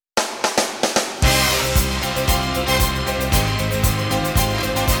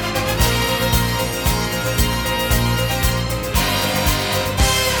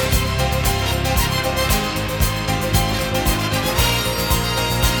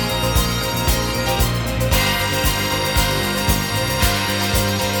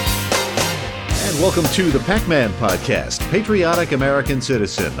Welcome to the PAC-Man Podcast, Patriotic American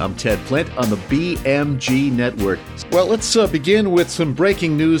Citizen. I'm Ted Flint on the BMG Network. Well, let's begin with some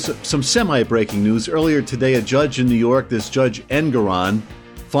breaking news, some semi-breaking news. Earlier today, a judge in New York, this Judge Engoron,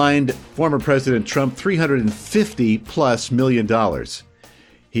 fined former President Trump $350+ million.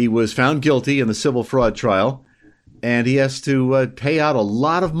 He was found guilty in the civil fraud trial, and he has to pay out a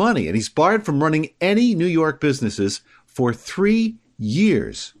lot of money. And he's barred from running any New York businesses for 3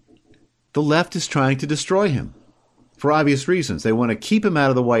 years. The left is trying to destroy him for obvious reasons. They want to keep him out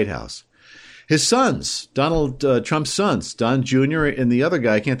of the White House. His sons, Donald Trump's sons, Don Jr. and the other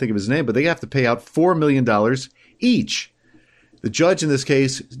guy, I can't think of his name, but they have to pay out $4 million each. The judge in this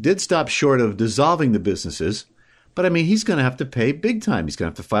case did stop short of dissolving the businesses, but I mean, he's going to have to pay big time. He's going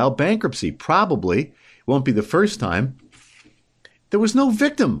to have to file bankruptcy. Probably. It won't be the first time. There was no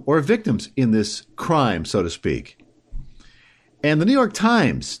victim or victims in this crime, so to speak. And the New York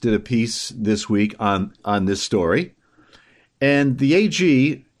Times did a piece this week on this story. And the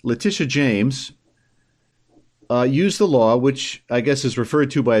AG, Letitia James, used the law, which I guess is referred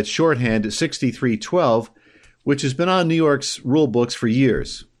to by its shorthand, 6312, which has been on New York's rule books for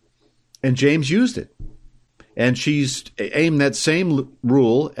years. And James used it. And she's aimed that same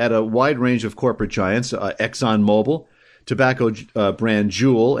rule at a wide range of corporate giants, ExxonMobil, tobacco brand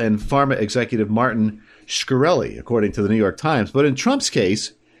Juul, and pharma executive Martin Shkreli, according to the New York Times. But in Trump's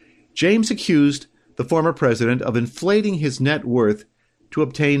case, James accused the former president of inflating his net worth to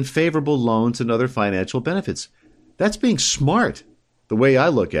obtain favorable loans and other financial benefits. That's being smart, the way I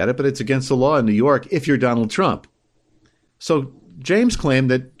look at it, but it's against the law in New York if you're Donald Trump. So James claimed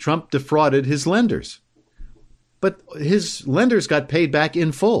that Trump defrauded his lenders. But his lenders got paid back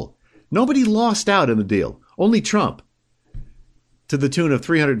in full. Nobody lost out in the deal, only Trump, to the tune of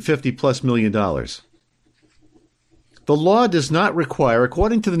 $350+ million. The law does not require,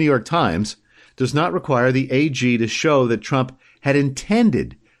 according to the New York Times, does not require the AG to show that Trump had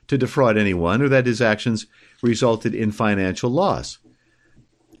intended to defraud anyone or that his actions resulted in financial loss.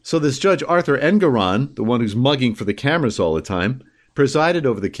 So this Judge Arthur Engoron, the one who's mugging for the cameras all the time, presided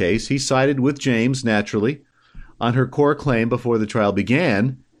over the case. He sided with James, naturally, on her core claim before the trial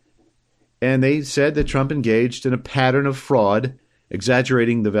began, and they said that Trump engaged in a pattern of fraud,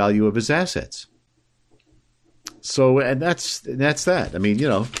 exaggerating the value of his assets. So, and that's that. I mean, you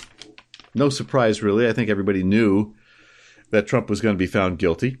know, no surprise, really. I think everybody knew that Trump was going to be found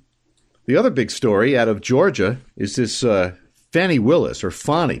guilty. The other big story out of Georgia is this Fani Willis, or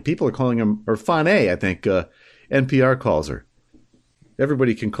Fani. People are calling him, or Fani, I think NPR calls her.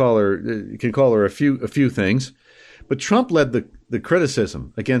 Everybody can call her a few things. But Trump led the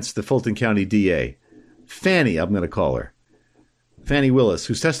criticism against the Fulton County DA. Fani, I'm going to call her. Fani Willis,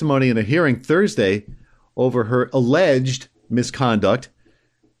 whose testimony in a hearing Thursday over her alleged misconduct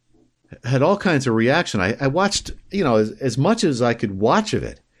had all kinds of reaction. I watched, you know, as much as I could watch of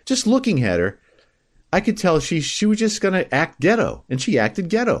it. Just looking at her, I could tell she was just going to act ghetto, and she acted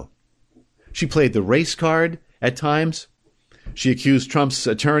ghetto. She played the race card at times. She accused Trump's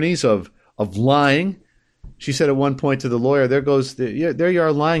attorneys of lying. She said at one point to the lawyer, there you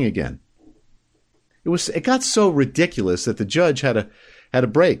are lying again. It got so ridiculous that the judge had a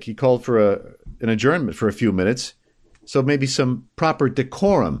break. He called for an adjournment for a few minutes, so maybe some proper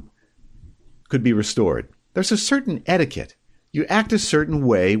decorum could be restored. There's a certain etiquette. You act a certain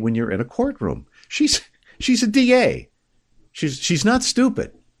way when you're in a courtroom. She's a DA. She's not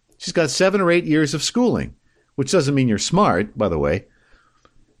stupid. She's got 7 or 8 years of schooling, which doesn't mean you're smart, by the way.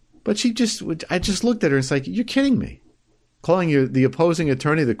 But I just looked at her and it's like, you're kidding me. Calling the opposing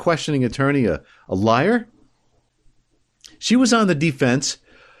attorney, the questioning attorney, a liar? She was on the defense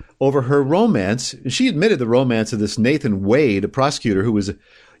over her romance. She admitted the romance of this Nathan Wade, a prosecutor who was,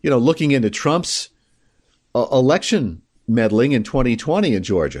 you know, looking into Trump's election meddling in 2020 in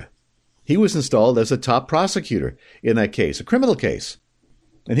Georgia. He was installed as a top prosecutor in that case, a criminal case.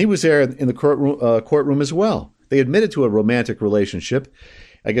 And he was there in the courtroom as well. They admitted to a romantic relationship.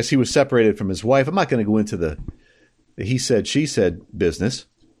 I guess he was separated from his wife. I'm not going to go into the he said, she said business.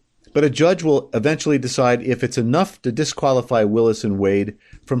 But a judge will eventually decide if it's enough to disqualify Willis and Wade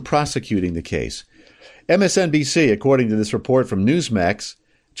from prosecuting the case. MSNBC, according to this report from Newsmax,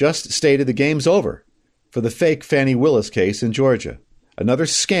 just stated the game's over for the fake Fani Willis case in Georgia. Another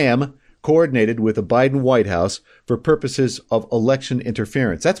scam coordinated with the Biden White House for purposes of election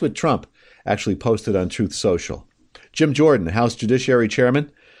interference. That's what Trump actually posted on Truth Social. Jim Jordan, House Judiciary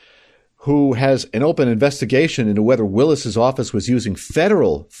Chairman, who has an open investigation into whether Willis's office was using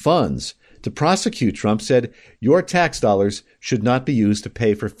federal funds to prosecute Trump, said your tax dollars should not be used to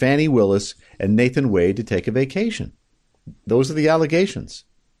pay for Fani Willis and Nathan Wade to take a vacation. Those are the allegations.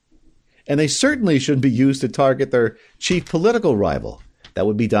 And they certainly shouldn't be used to target their chief political rival. That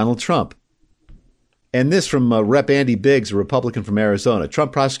would be Donald Trump. And this from Rep. Andy Biggs, a Republican from Arizona.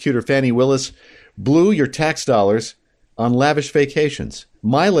 Trump prosecutor Fani Willis blew your tax dollars on lavish vacations.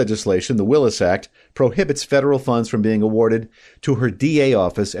 My legislation, the Willis Act, prohibits federal funds from being awarded to her DA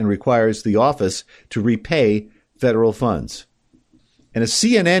office and requires the office to repay federal funds. And a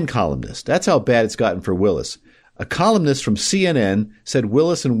CNN columnist, that's how bad it's gotten for Willis. A columnist from CNN said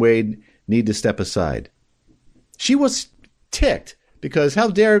Willis and Wade need to step aside. She was ticked because how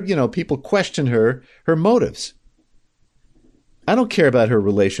dare, people question her motives. I don't care about her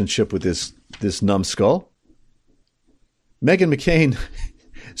relationship with this numbskull. Meghan McCain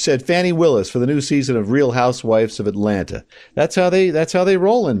said Fani Willis for the new season of Real Housewives of Atlanta. That's how they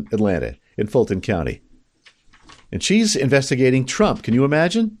roll in Atlanta, in Fulton County. And she's investigating Trump. Can you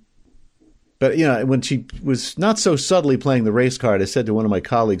imagine? But, when she was not so subtly playing the race card, I said to one of my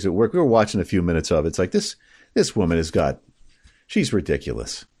colleagues at work, we were watching a few minutes of it. It's like, this woman she's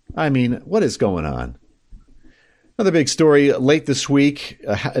ridiculous. I mean, what is going on? Another big story late this week,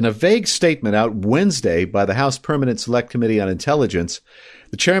 in a vague statement out Wednesday by the House Permanent Select Committee on Intelligence,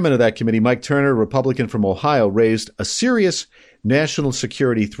 the chairman of that committee, Mike Turner, Republican from Ohio, raised a serious national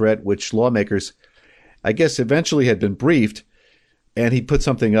security threat, which lawmakers, I guess, eventually had been briefed, and he put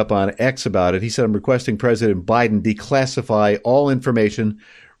something up on X about it. He said, I'm requesting President Biden declassify all information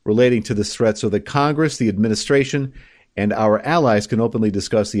relating to this threat so that Congress, the administration, and our allies can openly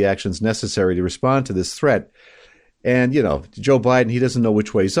discuss the actions necessary to respond to this threat. And, Joe Biden, he doesn't know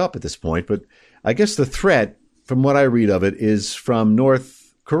which way's up at this point, but I guess the threat, from what I read of it, is from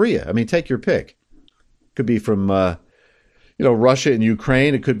North Korea. I mean, take your pick. It could be from, Russia and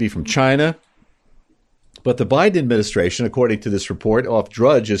Ukraine. It could be from China. But the Biden administration, according to this report, off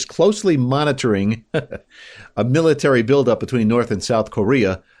Drudge, is closely monitoring a military buildup between North and South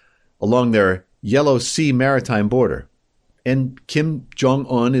Korea along their Yellow Sea maritime border. And Kim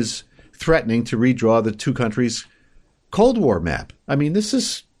Jong-un is threatening to redraw the two countries' Cold War map. I mean, this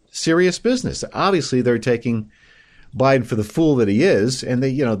is serious business. Obviously, they're taking Biden for the fool that he is, and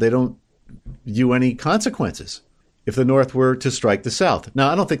they don't view any consequences if the North were to strike the South.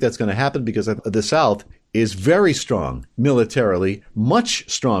 Now, I don't think that's going to happen because the South is very strong militarily, much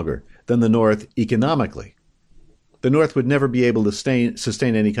stronger than the North economically. The North would never be able to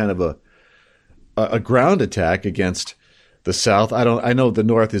sustain any kind of a ground attack against the South. I know the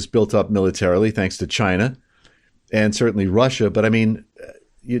North is built up militarily thanks to China and certainly Russia, but I mean,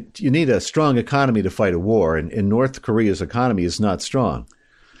 you need a strong economy to fight a war, and North Korea's economy is not strong.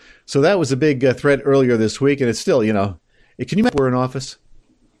 So that was a big threat earlier this week, and it's still, can you imagine we're in office?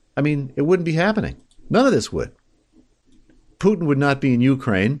 I mean, it wouldn't be happening. None of this would. Putin would not be in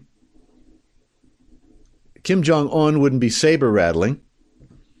Ukraine. Kim Jong-un wouldn't be saber-rattling.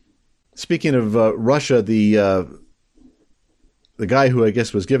 Speaking of Russia, the guy who I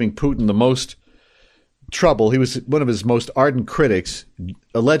guess was giving Putin the most trouble, he was one of his most ardent critics,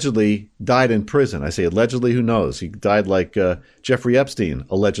 allegedly died in prison. I say allegedly, who knows? He died like Jeffrey Epstein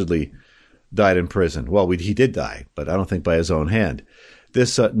allegedly died in prison. Well, he did die, but I don't think by his own hand.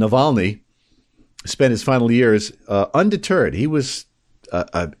 This Navalny spent his final years undeterred. He was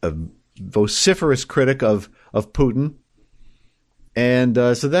a vociferous critic of Putin. And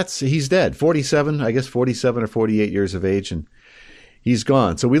so he's dead, 47 or 48 years of age, and he's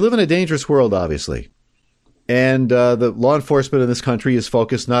gone. So we live in a dangerous world, obviously. And the law enforcement in this country is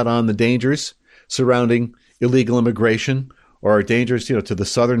focused not on the dangers surrounding illegal immigration or dangers, to the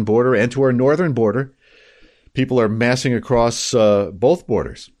southern border and to our northern border. People are massing across both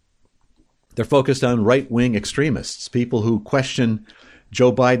borders. They're focused on right-wing extremists, people who question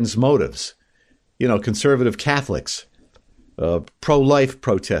Joe Biden's motives, conservative Catholics, pro-life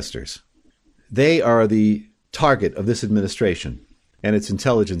protesters. They are the target of this administration and its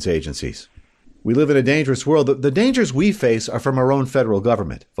intelligence agencies. We live in a dangerous world. The dangers we face are from our own federal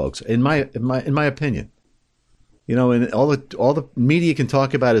government, folks, in my opinion. And all the media can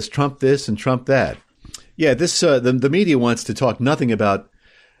talk about is Trump this and Trump that. Yeah, the media wants to talk nothing about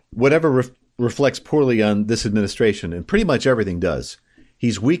whatever reflects poorly on this administration, and pretty much everything does.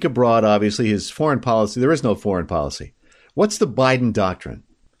 He's weak abroad, obviously. His foreign policy, there is no foreign policy. What's the Biden doctrine?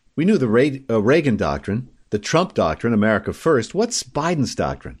 We knew the Reagan doctrine, the Trump doctrine, America first. What's Biden's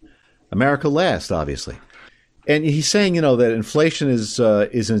doctrine? America last, obviously. And he's saying, that inflation is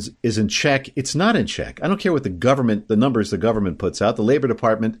in check. It's not in check. I don't care what the numbers the government puts out. The Labor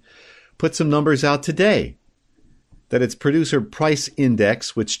Department put some numbers out today that its producer price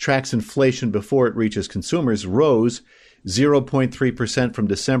index, which tracks inflation before it reaches consumers, rose 0.3% from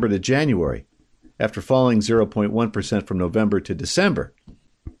December to January, after falling 0.1% from November to December.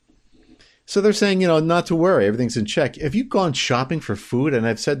 So they're saying, not to worry, everything's in check. Have you gone shopping for food? And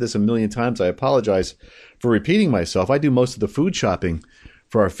I've said this a million times. I apologize for repeating myself. I do most of the food shopping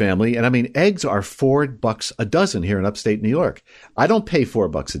for our family. And I mean, eggs are $4 a dozen here in upstate New York. I don't pay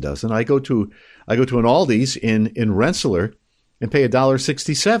 $4 a dozen. I go to an Aldi's in Rensselaer and pay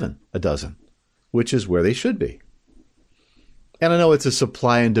 $1.67 a dozen, which is where they should be. And I know it's a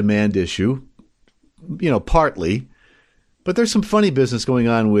supply and demand issue, partly. But there's some funny business going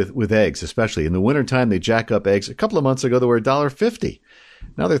on with eggs, especially. In the wintertime, they jack up eggs. A couple of months ago, they were $1.50.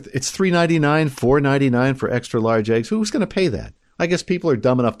 Now it's $3.99, $4.99 for extra large eggs. Who's going to pay that? I guess people are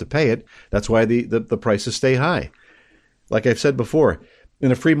dumb enough to pay it. That's why the prices stay high. Like I've said before,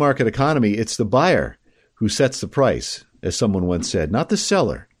 in a free market economy, it's the buyer who sets the price, as someone once said, not the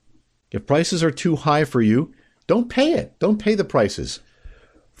seller. If prices are too high for you, don't pay it. Don't pay the prices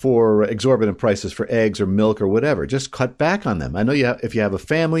for exorbitant prices for eggs or milk or whatever. Just cut back on them. I know if you have a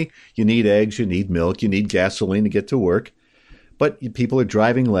family, you need eggs, you need milk, you need gasoline to get to work. But people are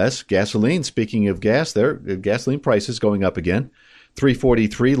driving less. Gasoline, speaking of gas, gasoline prices going up again.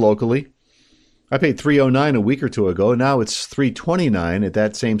 $3.43 locally. I paid $3.09 a week or two ago. Now it's $3.29 at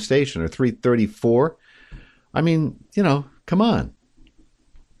that same station, or $3.34. I mean, come on.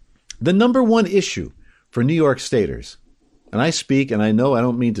 The number one issue for New York Staters, and I speak, and I know I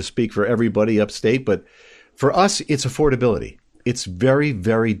don't mean to speak for everybody upstate, but for us, it's affordability. It's very,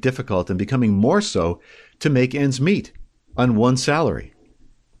 very difficult, and becoming more so, to make ends meet on one salary.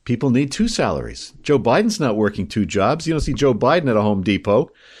 People need two salaries. Joe Biden's not working two jobs. You don't see Joe Biden at a Home Depot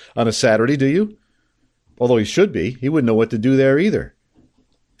on a Saturday, do you? Although he should be. He wouldn't know what to do there either.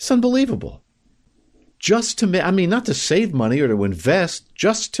 It's unbelievable. Not to save money or to invest,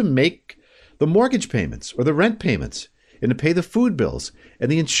 just to make the mortgage payments or the rent payments, and to pay the food bills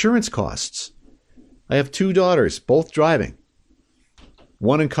and the insurance costs. I have two daughters, both driving.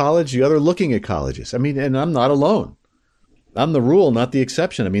 One in college, the other looking at colleges. And I'm not alone. I'm the rule, not the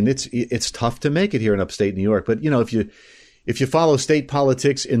exception. It's tough to make it here in upstate New York. But, if you follow state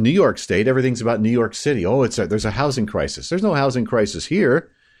politics in New York State, everything's about New York City. Oh, there's a housing crisis. There's no housing crisis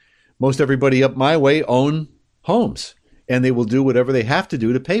here. Most everybody up my way own homes, and they will do whatever they have to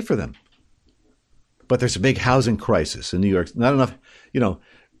do to pay for them. But there's a big housing crisis in New York. Not enough,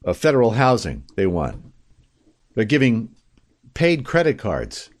 federal housing they want. They're giving paid credit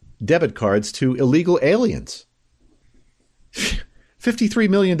cards, debit cards to illegal aliens. $53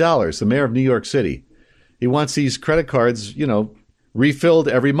 million, the mayor of New York City. He wants these credit cards, refilled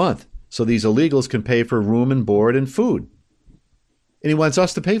every month so these illegals can pay for room and board and food. And he wants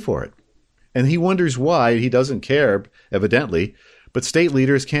us to pay for it. And he wonders why. He doesn't care, evidently. But state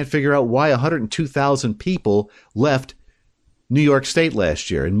leaders can't figure out why 102,000 people left New York State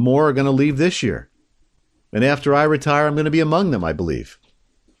last year, and more are going to leave this year. And after I retire, I'm going to be among them, I believe.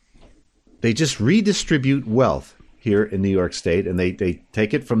 They just redistribute wealth here in New York State, and they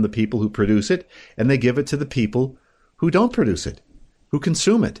take it from the people who produce it, and they give it to the people who don't produce it, who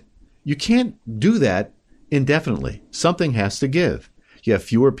consume it. You can't do that indefinitely. Something has to give. You have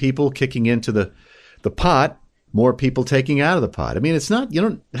fewer people kicking into the pot, more people taking out of the pot. It's not, you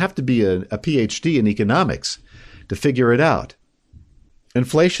don't have to be a PhD in economics to figure it out.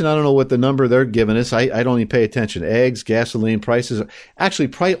 Inflation, I don't know what the number they're giving us. I don't even pay attention. Eggs, gasoline prices.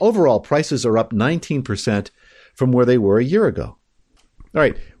 Actually, overall prices are up 19% from where they were a year ago. All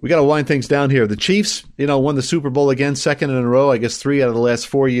right, we got to wind things down here. The Chiefs, won the Super Bowl again, second in a row. I guess 3 out of the last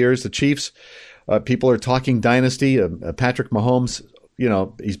 4 years. The Chiefs, people are talking dynasty. Patrick Mahomes,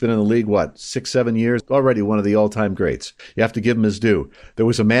 he's been in the league, 6-7 years? Already one of the all-time greats. You have to give him his due. There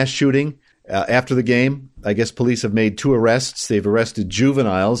was a mass shooting after the game. I guess police have made 2 arrests. They've arrested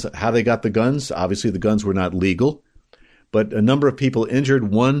juveniles. How they got the guns? Obviously, the guns were not legal. But a number of people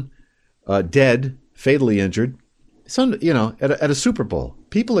injured, one dead, fatally injured. At a Super Bowl,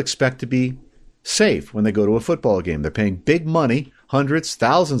 people expect to be safe when they go to a football game. They're paying big money, hundreds,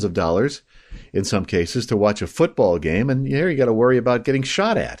 thousands of dollars in some cases, to watch a football game, and here you got to worry about getting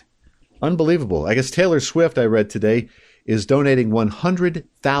shot at. Unbelievable. I guess Taylor Swift, I read today, is donating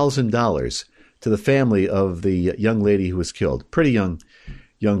 $100,000 to the family of the young lady who was killed. Pretty young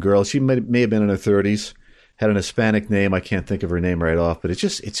girl. She may have been in her 30s, had an Hispanic name. I can't think of her name right off, but it's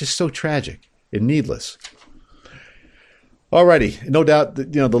just so tragic and needless. Alrighty, no doubt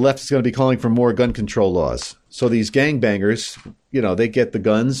that, the left is going to be calling for more gun control laws. So these gangbangers, they get the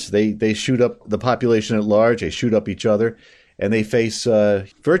guns, they shoot up the population at large, they shoot up each other, and they face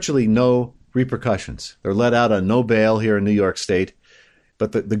virtually no repercussions. They're let out on no bail here in New York State.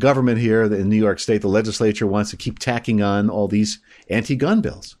 But the government here in New York State, the legislature wants to keep tacking on all these anti-gun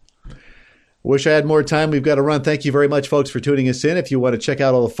bills. Wish I had more time. We've got to run. Thank you very much, folks, for tuning us in. If you want to check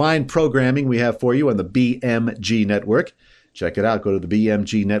out all the fine programming we have for you on the BMG Network, check it out. Go to the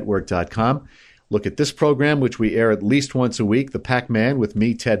bmgnetwork.com. Look at this program, which we air at least once a week, the PAC-Man with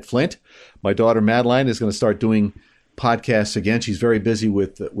me, Ted Flint. My daughter, Madeline, is going to start doing podcasts again. She's very busy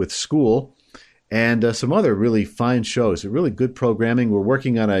with school. And some other really fine shows, really good programming. We're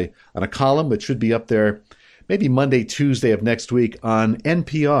working on a column which should be up there maybe Monday, Tuesday of next week on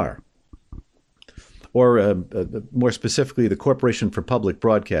NPR. Or more specifically, the Corporation for Public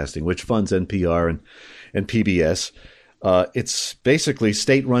Broadcasting, which funds NPR and PBS. It's basically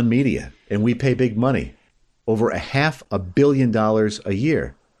state-run media, and we pay big money, over $500 million a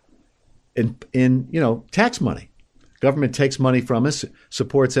year in tax money. Government takes money from us,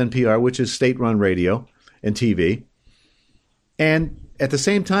 supports NPR, which is state-run radio and TV, and at the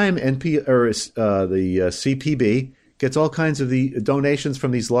same time, the CPB gets all kinds of the donations from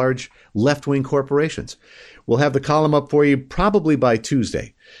these large left-wing corporations. We'll have the column up for you probably by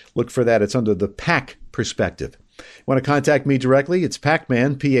Tuesday. Look for that. It's under the PAC perspective. Want to contact me directly? It's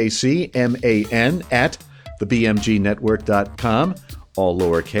PAC-Man, PACMAN, at thebmgnetwork.com, all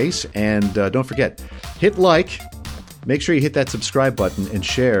lowercase. And don't forget, hit like. Make sure you hit that subscribe button and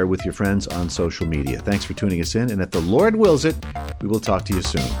share with your friends on social media. Thanks for tuning us in. And if the Lord wills it, we will talk to you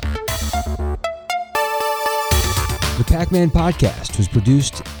soon. The PAC-Man Podcast was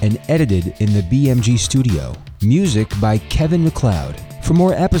produced and edited in the BMG studio. Music by Kevin MacLeod. For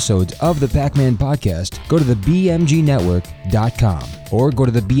more episodes of the PAC-Man Podcast, go to the bmgnetwork.com or go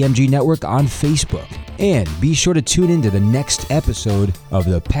to the BMG Network on Facebook. And be sure to tune in to the next episode of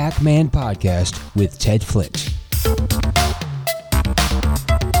the PAC-Man Podcast with Ted Flint.